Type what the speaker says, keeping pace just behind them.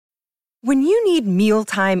When you need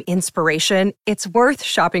mealtime inspiration, it's worth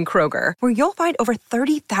shopping Kroger, where you'll find over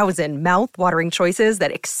 30,000 mouth-watering choices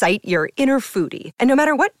that excite your inner foodie. And no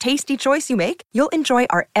matter what tasty choice you make, you'll enjoy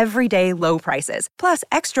our everyday low prices, plus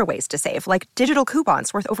extra ways to save, like digital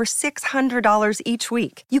coupons worth over $600 each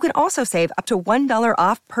week. You can also save up to $1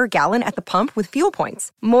 off per gallon at the pump with fuel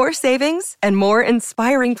points. More savings and more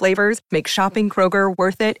inspiring flavors make shopping Kroger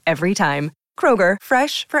worth it every time. Kroger,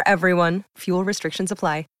 fresh for everyone. Fuel restrictions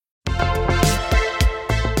apply.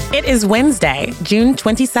 It is Wednesday, June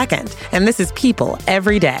 22nd, and this is People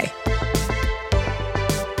Every Day.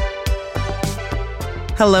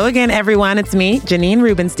 Hello again, everyone. It's me, Janine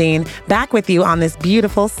Rubenstein, back with you on this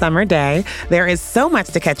beautiful summer day. There is so much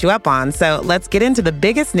to catch you up on, so let's get into the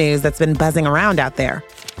biggest news that's been buzzing around out there.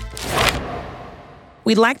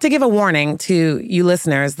 We'd like to give a warning to you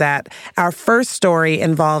listeners that our first story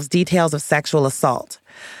involves details of sexual assault.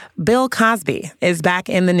 Bill Cosby is back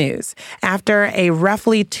in the news. After a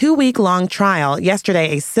roughly 2-week-long trial,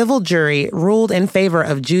 yesterday a civil jury ruled in favor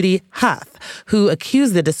of Judy Huth, who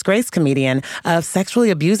accused the disgraced comedian of sexually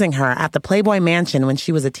abusing her at the Playboy Mansion when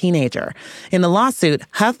she was a teenager. In the lawsuit,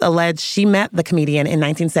 Huth alleged she met the comedian in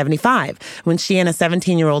 1975 when she and a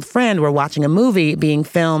 17-year-old friend were watching a movie being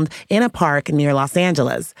filmed in a park near Los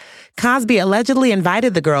Angeles. Cosby allegedly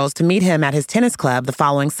invited the girls to meet him at his tennis club the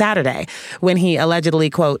following Saturday when he allegedly,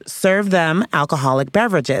 quote, served them alcoholic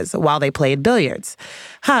beverages while they played billiards.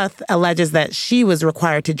 Huth alleges that she was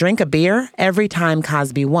required to drink a beer every time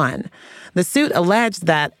Cosby won. The suit alleged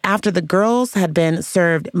that after the girls had been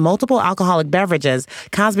served multiple alcoholic beverages,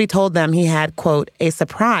 Cosby told them he had, quote, a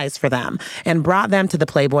surprise for them and brought them to the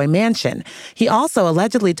Playboy Mansion. He also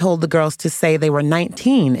allegedly told the girls to say they were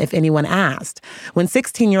 19 if anyone asked. When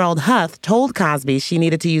 16-year-old Huth told Cosby she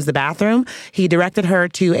needed to use the bathroom, he directed her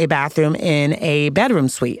to a bathroom in a bedroom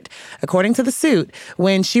suite. According to the suit,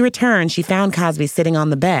 when she returned, she found Cosby sitting on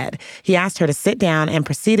the bed. He asked her to sit down and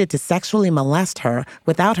proceeded to sexually molest her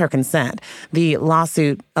without her consent, the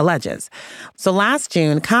lawsuit alleges. So last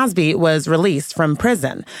June, Cosby was released from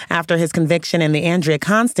prison after his conviction in the Andrea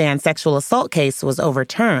Constand sexual assault case was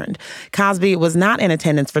overturned. Cosby was not in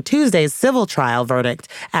attendance for Tuesday's civil trial verdict,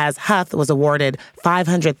 as Huth was awarded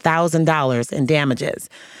 $500,000 in damages.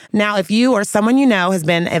 Now, if you or someone you know has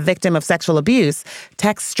been a victim of sexual abuse,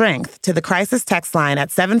 text STRENGTH to the crisis text line at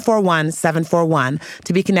 741-741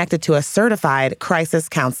 to be connected to a certified crisis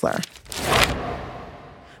counselor.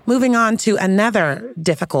 Moving on to another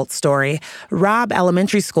difficult story, Robb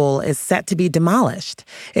Elementary School is set to be demolished.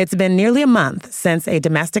 It's been nearly a month since a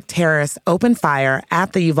domestic terrorist opened fire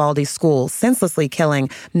at the Uvalde school, senselessly killing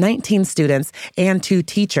 19 students and 2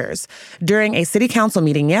 teachers. During a city council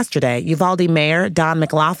meeting yesterday, Uvalde Mayor Don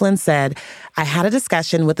McLaughlin said, I had a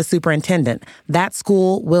discussion with the superintendent. That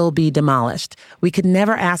school will be demolished. We could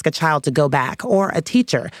never ask a child to go back or a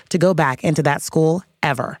teacher to go back into that school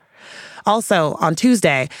ever. Also, on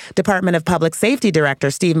Tuesday, Department of Public Safety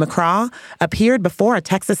Director Steve McCraw appeared before a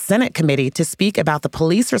Texas Senate committee to speak about the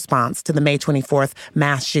police response to the May 24th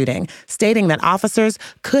mass shooting, stating that officers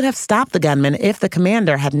could have stopped the gunman if the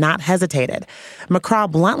commander had not hesitated.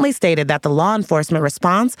 McCraw bluntly stated that the law enforcement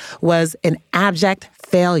response was an abject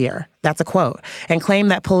failure. That's a quote, and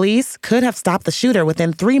claimed that police could have stopped the shooter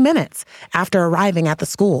within 3 minutes after arriving at the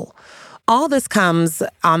school. All this comes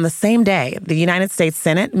on the same day the United States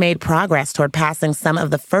Senate made progress toward passing some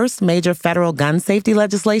of the first major federal gun safety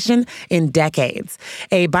legislation in decades.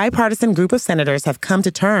 A bipartisan group of senators have come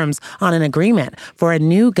to terms on an agreement for a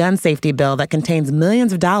new gun safety bill that contains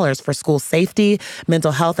millions of dollars for school safety,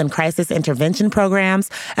 mental health and crisis intervention programs,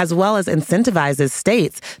 as well as incentivizes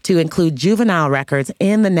states to include juvenile records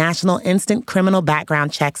in the National Instant Criminal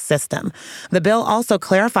Background Check system. The bill also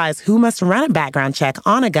clarifies who must run a background check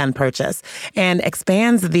on a gun purchase and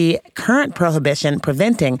expands the current prohibition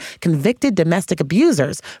preventing convicted domestic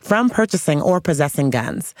abusers from purchasing or possessing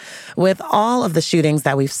guns. With all of the shootings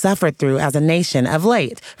that we've suffered through as a nation of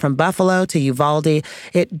late, from Buffalo to Uvalde,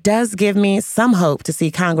 it does give me some hope to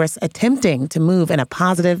see Congress attempting to move in a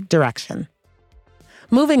positive direction.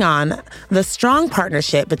 Moving on, the strong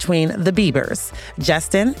partnership between the Biebers,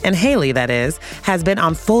 Justin and Hailey, that is, has been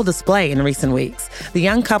on full display in recent weeks. The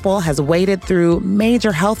young couple has waded through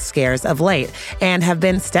major health scares of late and have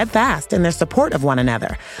been steadfast in their support of one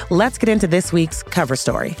another. Let's get into this week's cover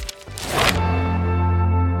story.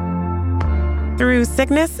 Through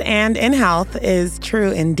sickness and in health is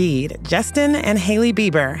true indeed. Justin and Hailey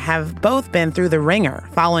Bieber have both been through the ringer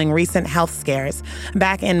following recent health scares.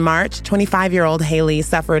 Back in March, 25-year-old Hailey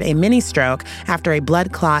suffered a mini stroke after a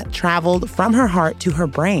blood clot traveled from her heart to her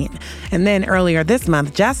brain. And then earlier this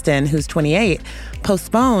month, Justin, who's 28,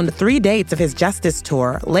 postponed 3 dates of his Justice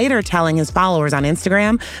tour, later telling his followers on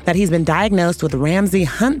Instagram that he's been diagnosed with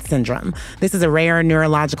Ramsay-Hunt syndrome. This is a rare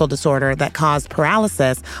neurological disorder that caused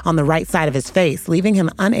paralysis on the right side of his face, leaving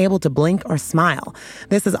him unable to blink or smile.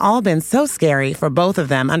 This has all been so scary for both of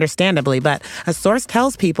them, understandably, but a source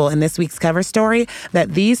tells People in this week's cover story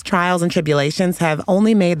that these trials and tribulations have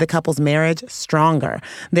only made the couple's marriage stronger.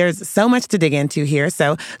 There's so much to dig into here,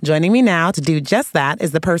 so joining me now to do just that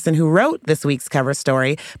is the person who wrote this week's cover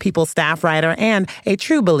story, People staff writer and a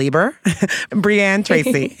true believer, Brianne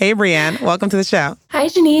Tracy. Hey, Brianne, welcome to the show. Hi,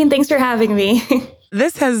 Janine. Thanks for having me.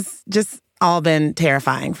 This has just all been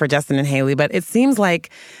terrifying for Justin and Hailey, but it seems like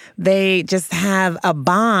they just have a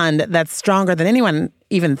bond that's stronger than anyone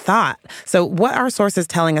even thought. So what are sources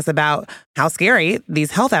telling us about how scary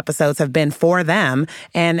these health episodes have been for them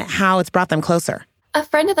and how it's brought them closer? A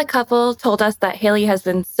friend of the couple told us that Hailey has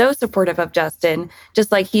been so supportive of Justin, just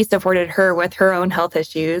like he supported her with her own health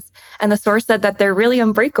issues. And the source said that they're really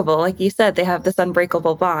unbreakable. Like you said, they have this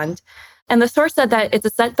unbreakable bond. And the source said that it's a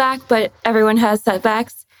setback, but everyone has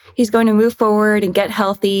setbacks. He's going to move forward and get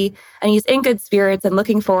healthy, and he's in good spirits and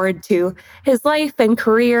looking forward to his life and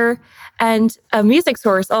career. And a music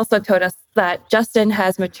source also told us that Justin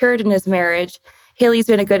has matured in his marriage. Hailey's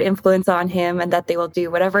been a good influence on him and that they will do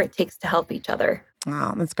whatever it takes to help each other.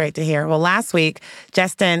 Oh, that's great to hear. Well, last week,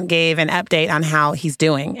 Justin gave an update on how he's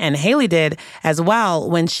doing, and Hailey did as well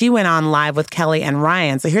when she went on live with Kelly and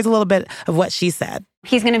Ryan. So here's a little bit of what she said.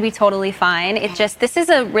 He's going to be totally fine. This is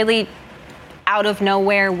a really out of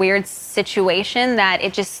nowhere weird situation that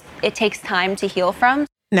it takes time to heal from.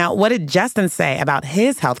 Now, what did Justin say about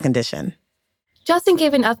his health condition? Justin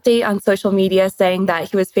gave an update on social media saying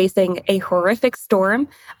that he was facing a horrific storm,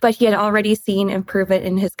 but he had already seen improvement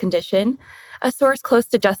in his condition. A source close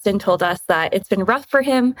to Justin told us that it's been rough for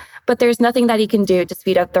him, but there's nothing that he can do to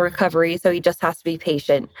speed up the recovery, so he just has to be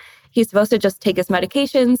patient. He's supposed to just take his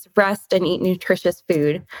medications, rest, and eat nutritious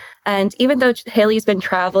food. And even though Hailey's been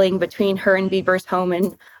traveling between her and Bieber's home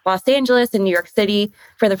in Los Angeles and New York City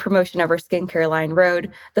for the promotion of her skincare line, Rhode,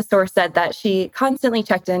 the source said that she constantly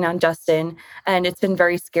checked in on Justin, and it's been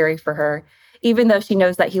very scary for her. Even though she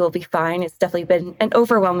knows that he will be fine, it's definitely been an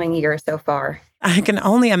overwhelming year so far. I can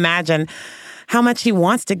only imagine how much he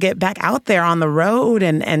wants to get back out there on the road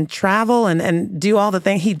and travel and do all the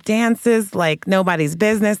things. He dances like nobody's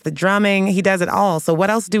business, the drumming, he does it all. So what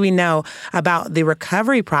else do we know about the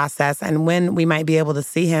recovery process and when we might be able to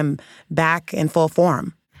see him back in full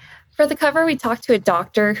form? For the cover, we talked to a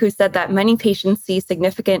doctor who said that many patients see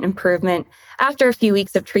significant improvement after a few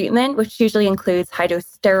weeks of treatment, which usually includes high-dose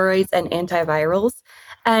steroids and antivirals.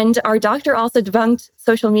 And our doctor also debunked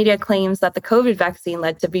social media claims that the COVID vaccine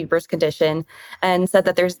led to Bieber's condition and said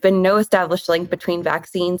that there's been no established link between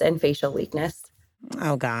vaccines and facial weakness.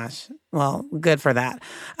 Oh, gosh. Well, good for that.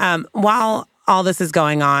 While all this is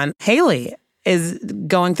going on, Hailey is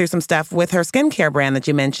going through some stuff with her skincare brand that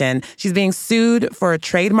you mentioned. She's being sued for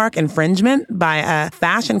trademark infringement by a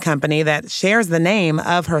fashion company that shares the name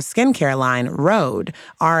of her skincare line, Rhode,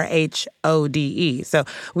 R-H-O-D-E. So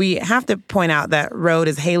we have to point out that Rhode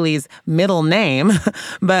is Hailey's middle name,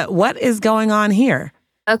 but what is going on here?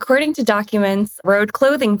 According to documents, Rhode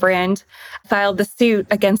clothing brand filed the suit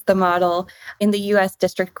against the model in the U.S.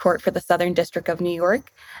 District Court for the Southern District of New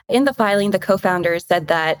York. In the filing, the co-founders said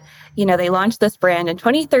that, they launched this brand in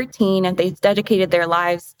 2013 and they dedicated their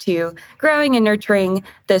lives to growing and nurturing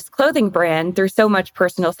this clothing brand through so much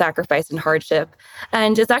personal sacrifice and hardship.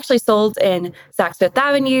 And it's actually sold in Saks Fifth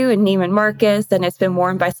Avenue and Neiman Marcus, and it's been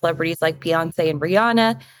worn by celebrities like Beyonce and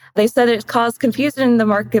Rihanna. They said it caused confusion in the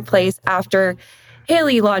marketplace after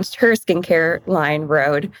Hailey launched her skincare line,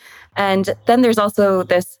 Rhode. And then there's also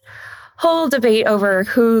this whole debate over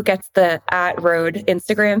who gets the @Rhode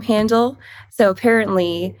Instagram handle. So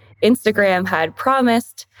apparently Instagram had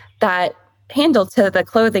promised that handle to the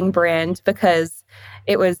clothing brand because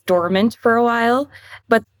it was dormant for a while.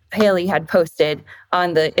 But Hailey had posted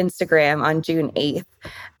on the Instagram on June 8th.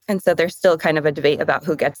 And so there's still kind of a debate about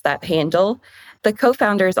who gets that handle. The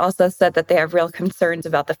co-founders also said that they have real concerns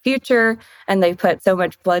about the future, and they put so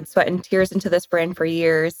much blood, sweat, and tears into this brand for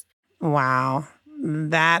years. Wow.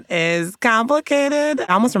 That is complicated. It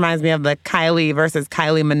almost reminds me of the Kylie versus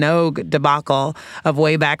Kylie Minogue debacle of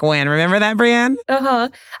way back when. Remember that, Brianne? I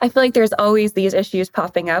feel like there's always these issues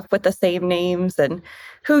popping up with the same names and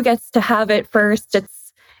who gets to have it first.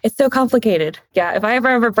 It's so complicated. Yeah, if I ever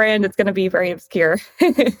have a brand, it's going to be very obscure.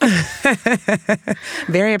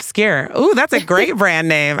 Very obscure. Ooh, that's a great brand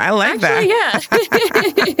name. I like that.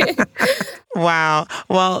 Yeah. Wow.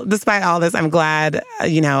 Well, despite all this, I'm glad,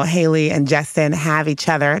 Haley and Justin have each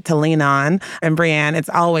other to lean on. And Brianne, it's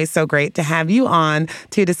always so great to have you on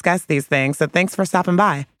to discuss these things. So thanks for stopping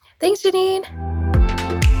by. Thanks, Janine.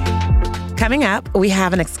 Coming up, we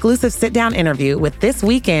have an exclusive sit-down interview with this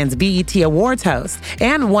weekend's BET Awards host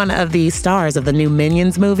and one of the stars of the new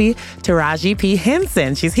Minions movie, Taraji P.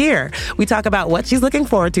 Henson. She's here. We talk about what she's looking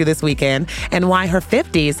forward to this weekend and why her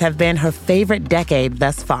 50s have been her favorite decade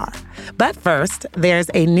thus far. But first, there's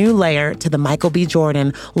a new layer to the Michael B.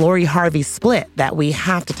 Jordan, Lori Harvey split that we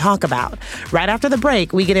have to talk about. Right after the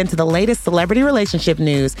break, we get into the latest celebrity relationship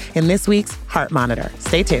news in this week's Heart Monitor.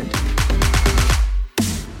 Stay tuned.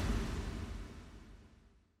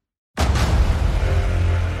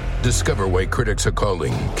 Discover why critics are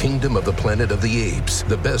calling Kingdom of the Planet of the Apes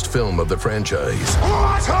the best film of the franchise.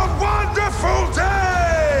 What a wonderful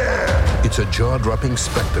day! It's a jaw-dropping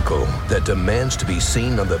spectacle that demands to be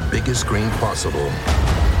seen on the biggest screen possible.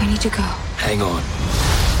 I need to go. Hang on.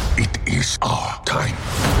 It is our time.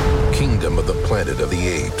 Kingdom of the Planet of the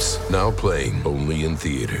Apes. Now playing only in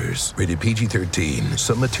theaters. Rated PG-13.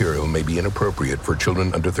 Some material may be inappropriate for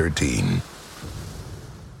children under 13.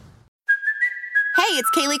 Hey, it's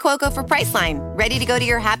Kaylee Cuoco for Priceline. Ready to go to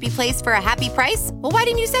your happy place for a happy price? Well, why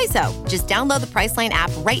didn't you say so? Just download the Priceline app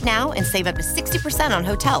right now and save up to 60% on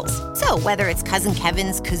hotels. So whether it's Cousin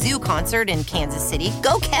Kevin's Kazoo Concert in Kansas City,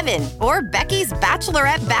 go Kevin, or Becky's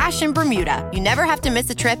Bachelorette Bash in Bermuda, you never have to miss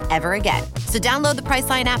a trip ever again. So download the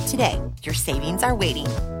Priceline app today. Your savings are waiting.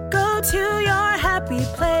 Go to your happy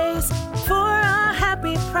place for a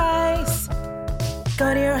happy price.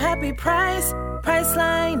 Go to your happy price,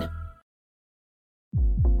 Priceline.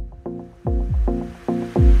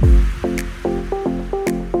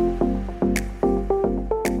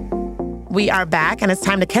 We are back, and it's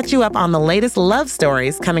time to catch you up on the latest love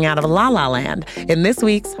stories coming out of La La Land in this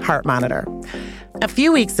week's Heart Monitor. A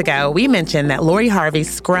few weeks ago, we mentioned that Lori Harvey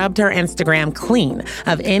scrubbed her Instagram clean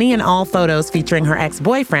of any and all photos featuring her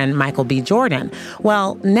ex-boyfriend, Michael B. Jordan.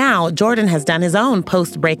 Well, now Jordan has done his own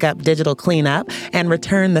post-breakup digital cleanup and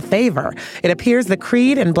returned the favor. It appears the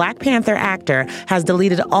Creed and Black Panther actor has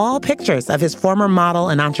deleted all pictures of his former model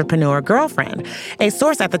and entrepreneur girlfriend. A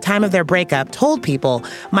source at the time of their breakup told People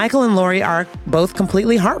Michael and Lori are both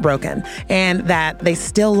completely heartbroken and that they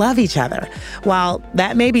still love each other. While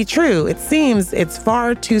that may be true, it seems it's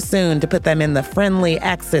far too soon to put them in the friendly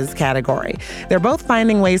exes category. They're both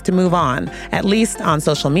finding ways to move on, at least on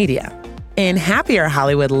social media. In happier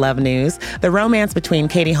Hollywood love news, the romance between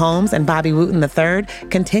Katie Holmes and Bobby Wooten III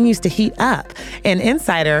continues to heat up. An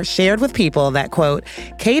insider shared with People that, quote,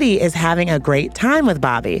 Katie is having a great time with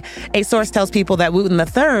Bobby. A source tells People that Wooten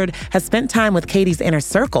III has spent time with Katie's inner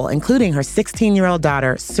circle, including her 16-year-old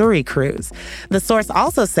daughter, Suri Cruz. The source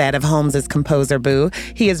also said of Holmes' composer boo,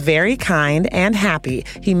 he is very kind and happy.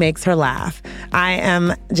 He makes her laugh. I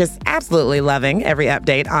am just absolutely loving every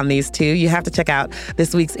update on these two. You have to check out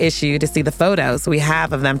this week's issue to see the photos we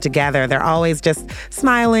have of them together. They're always just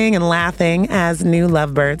smiling and laughing, as new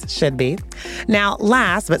lovebirds should be. Now,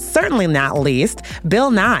 last but certainly not least,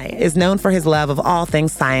 Bill Nye is known for his love of all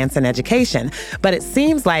things science and education, but it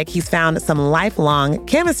seems like he's found some lifelong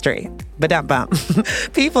chemistry. Ba-dum-bum.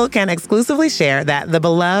 People can exclusively share that the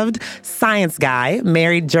beloved science guy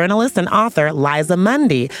married journalist and author Liza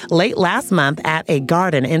Mundy late last month at a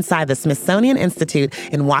garden inside the Smithsonian Institute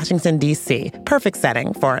in Washington, D.C. Perfect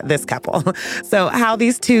setting for this couple. So how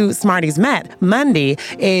these two smarties met. Mundy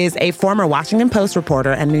is a former Washington Post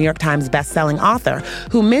reporter and New York Times bestselling author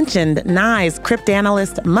who mentioned Nye's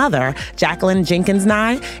cryptanalyst mother, Jacqueline Jenkins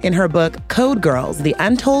Nye, in her book Code Girls, The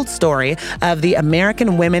Untold Story of the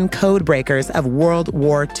American Women Code Breakers of World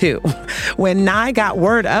War II. When Nye got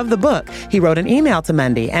word of the book, he wrote an email to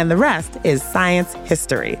Mundy, and the rest is science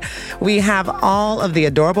history. We have all of the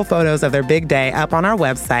adorable photos of their big day up on our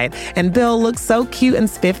website, and Bill looks so cute and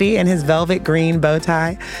spiffy in his velvet green bow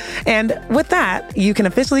tie. And with that, you can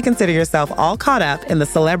officially consider yourself all caught up in the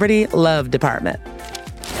celebrity love department.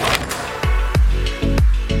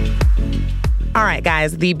 All right,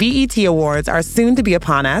 guys, the BET Awards are soon to be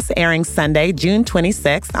upon us, airing Sunday, June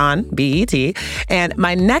 26th on BET. And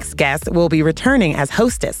my next guest will be returning as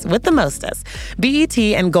hostess with the mostest. BET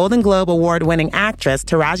and Golden Globe Award-winning actress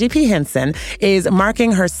Taraji P. Henson is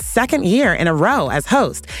marking her second year in a row as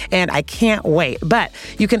host, and I can't wait. But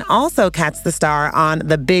you can also catch the star on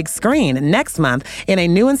the big screen next month in a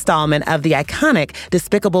new installment of the iconic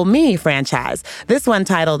Despicable Me franchise, this one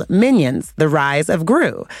titled Minions: The Rise of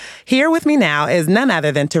Gru. Here with me now now is none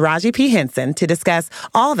other than Taraji P. Henson to discuss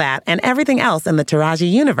all that and everything else in the Taraji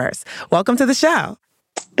universe. Welcome to the show.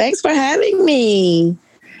 Thanks for having me.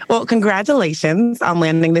 Well, congratulations on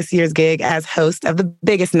landing this year's gig as host of the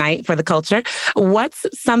biggest night for the culture. What's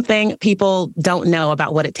something people don't know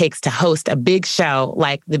about what it takes to host a big show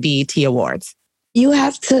like the BET Awards? You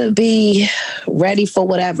have to be ready for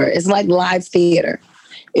whatever. It's like live theater.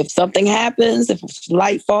 If something happens, if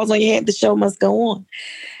light falls on your head, the show must go on.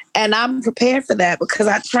 And I'm prepared for that because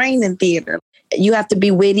I trained in theater. You have to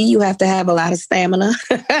be witty. You have to have a lot of stamina.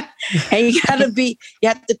 And you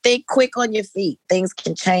have to think quick on your feet. Things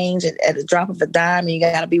can change at a drop of a dime, and you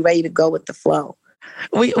got to be ready to go with the flow.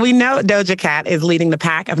 We know Doja Cat is leading the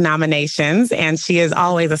pack of nominations, and she is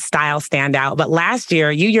always a style standout. But last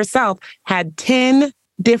year, you yourself had 10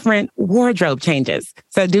 different wardrobe changes.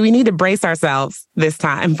 So do we need to brace ourselves this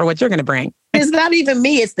time for what you're going to bring? It's not even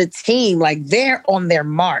me, it's the team. Like, they're on their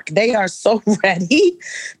mark. They are so ready.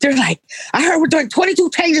 They're like, I heard we're doing 22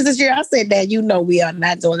 changes this year. I said, Dad, you know we are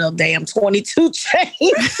not doing no damn 22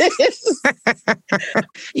 changes.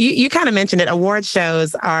 You kind of mentioned it. Award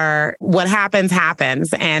shows are what happens.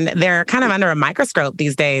 And they're kind of under a microscope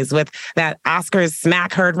these days with that Oscars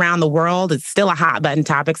smack heard around the world. It's still a hot button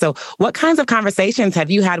topic. So what kinds of conversations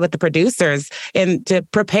have you had with the producers to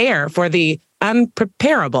prepare for the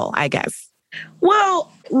unpreparable, I guess?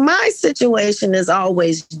 Well, my situation is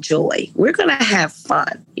always joy. We're going to have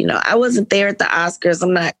fun. You know, I wasn't there at the Oscars.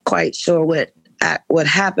 I'm not quite sure what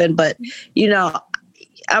happened, but, you know,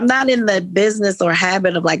 I'm not in the business or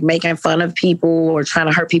habit of like making fun of people or trying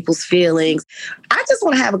to hurt people's feelings. I just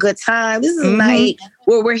want to have a good time. This is a night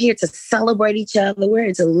where we're here to celebrate each other. We're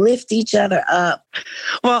here to lift each other up.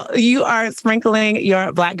 Well, you are sprinkling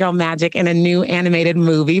your Black girl magic in a new animated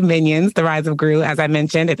movie, Minions: The Rise of Gru. As I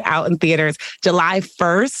mentioned, it's out in theaters July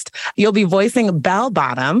 1st. You'll be voicing Bell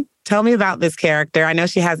Bottom. Tell me about this character. I know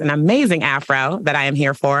she has an amazing afro that I am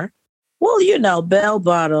here for. Well, you know, Bell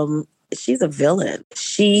Bottom, she's a villain.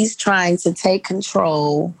 She's trying to take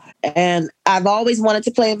control. And I've always wanted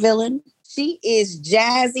to play a villain. She is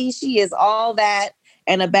jazzy. She is all that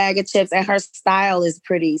and a bag of chips. And her style is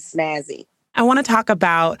pretty snazzy. I want to talk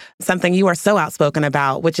about something you are so outspoken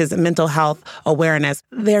about, which is mental health awareness.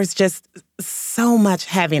 There's just so much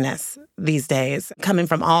heaviness these days coming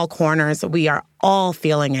from all corners. We are all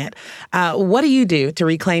feeling it. What do you do to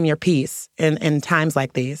reclaim your peace in times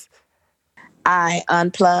like these? I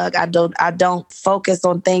unplug. I don't focus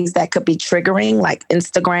on things that could be triggering, like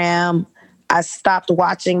Instagram. I stopped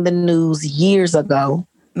watching the news years ago.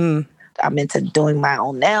 I'm into doing my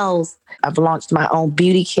own nails. I've launched my own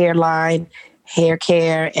beauty care line, hair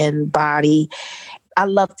care and body. I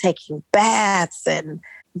love taking baths and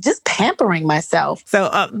just pampering myself.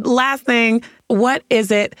 So last thing, what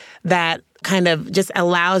is it that kind of just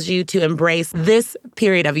allows you to embrace this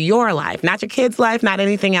period of your life, not your kid's life, not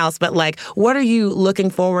anything else, but like, what are you looking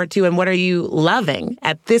forward to and what are you loving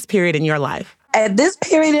at this period in your life? At this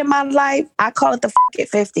period in my life, I call it the it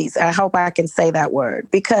 50s. I hope I can say that word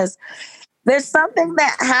because there's something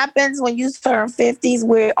that happens when you turn 50s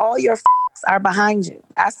where all your are behind you.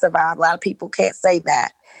 I survived. A lot of people can't say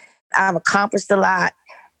that. I've accomplished a lot.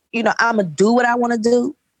 You know, I'm going to do what I want to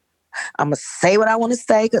do. I'm going to say what I want to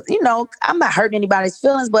say because, you know, I'm not hurting anybody's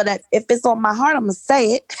feelings, but if it's on my heart, I'm going to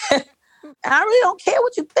say it. I really don't care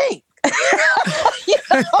what you think.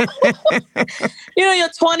 You know, your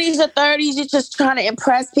 20s or 30s, you're just trying to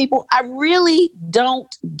impress people. I really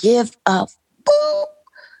don't give a boop.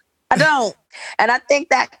 I don't. And I think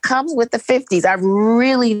that comes with the 50s. I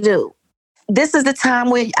really do. This is the time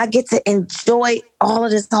where I get to enjoy all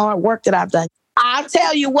of this hard work that I've done. I'll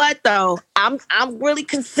tell you what, though, I'm really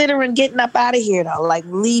considering getting up out of here, though, like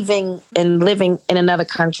leaving and living in another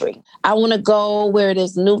country. I want to go where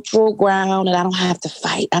there's neutral ground and I don't have to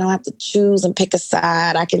fight. I don't have to choose and pick a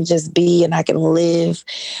side. I can just be and I can live.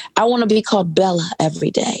 I want to be called Bella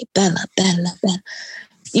every day. Bella, Bella, Bella.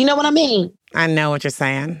 You know what I mean? I know what you're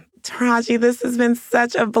saying. Taraji, this has been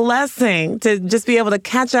such a blessing to just be able to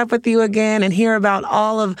catch up with you again and hear about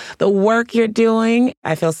all of the work you're doing.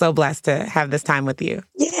 I feel so blessed to have this time with you.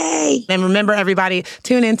 Yay! And remember, everybody,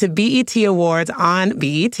 tune in to BET Awards on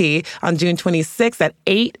BET on June 26th at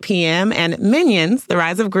 8 p.m. And Minions: The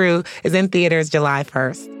Rise of Gru is in theaters July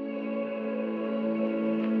 1st.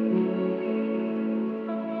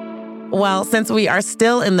 Well, since we are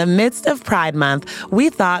still in the midst of Pride Month, we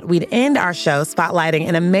thought we'd end our show spotlighting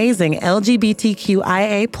an amazing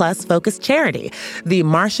LGBTQIA+ focused charity, the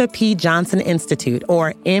Marsha P. Johnson Institute,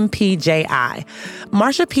 or MPJI.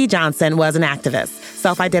 Marsha P. Johnson was an activist,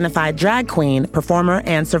 self-identified drag queen, performer,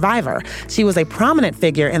 and survivor. She was a prominent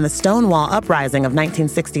figure in the Stonewall Uprising of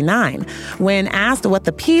 1969. When asked what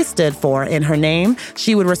the P stood for in her name,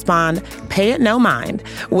 she would respond, "Pay it no mind,"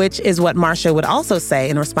 which is what Marsha would also say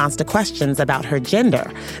in response to questions about her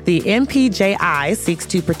gender. The MPJI seeks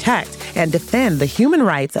to protect and defend the human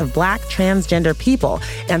rights of Black transgender people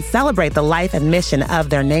and celebrate the life and mission of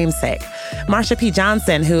their namesake. Marsha P.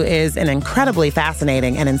 Johnson, who is an incredibly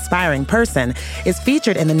fascinating and inspiring person, is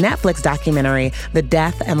featured in the Netflix documentary, The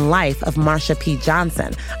Death and Life of Marsha P.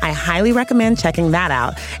 Johnson. I highly recommend checking that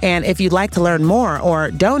out. And if you'd like to learn more or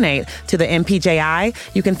donate to the MPJI,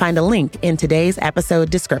 you can find a link in today's episode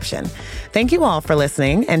description. Thank you all for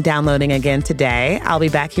listening and downloading again today. I'll be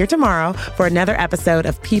back here tomorrow for another episode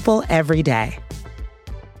of People Every Day.